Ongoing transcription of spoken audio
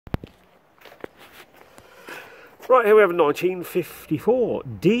Right, here we have a 1954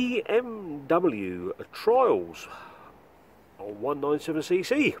 DMW Trials on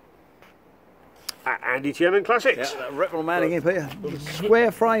 197cc. Andy Tiernan Classics. Yeah, that reputable man again, Peter.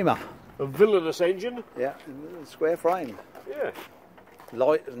 Square framer. A villainous engine. Yeah, square frame. Yeah.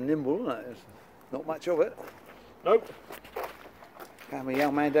 Light and nimble, isn't it? There's not much of it. Nope. I'm a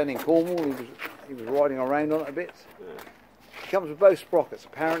young man down in Cornwall. He was riding around on it a bit. Yeah. It comes with both sprockets.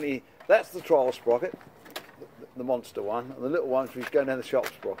 Apparently, that's the trial sprocket, the monster one, and the little one is going down the shop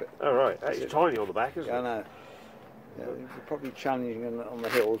sprocket. Oh right, that's tiny on the back, isn't it? I know. Yeah, it's probably challenging on the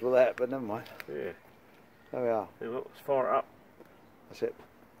hills with that, but never mind. Yeah. There we are. Yeah, well, let's fire it up. That's it.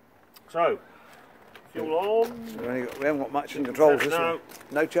 So, fuel on. We haven't got much in controls. No.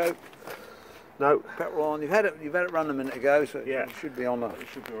 No choke. No. Petrol on. You've had it run a minute ago, so yeah. It should be on. It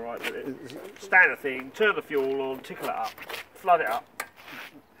should be alright with it. Standard thing. Turn the fuel on, tickle it up, flood it up,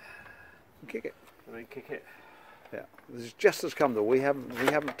 kick it, and then kick it. Yeah. This is just as comfortable. We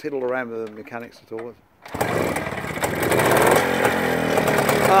haven't tiddled around with the mechanics at all.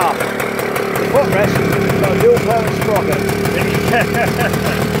 The footrest has got a dual climate sprocket.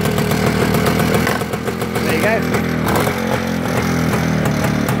 There you go.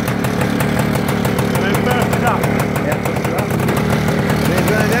 And then burst it up. Yeah, burst it up. Here's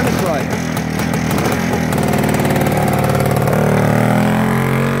going to demonstrate.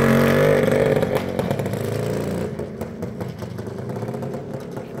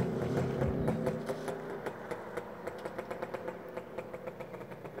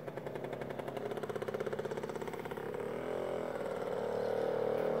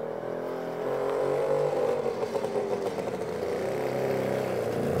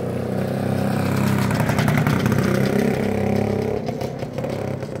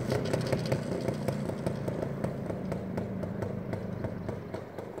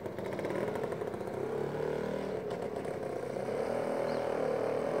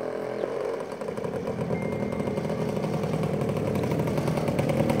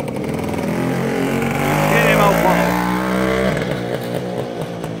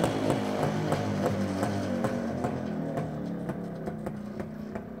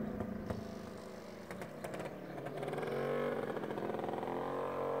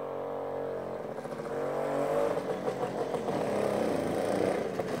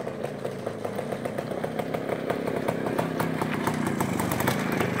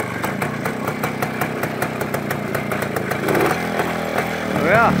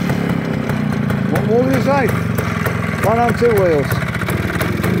 Yeah. What more can you say? Fun on two wheels.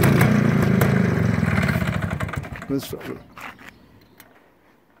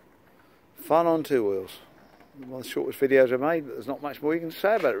 Fun on two wheels. One of the shortest videos I've made, but there's not much more you can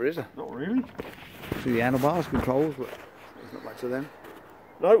say about it, is there? Not really. See the handlebars, controls, but there's not much of them.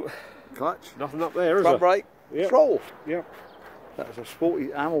 No. Clutch. Nothing up there, is front there? brake. Yep. Throttle. Yeah. That was a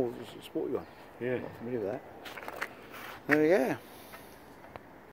sporty, Amel was a sporty one. Yeah. Not familiar with that. There we go.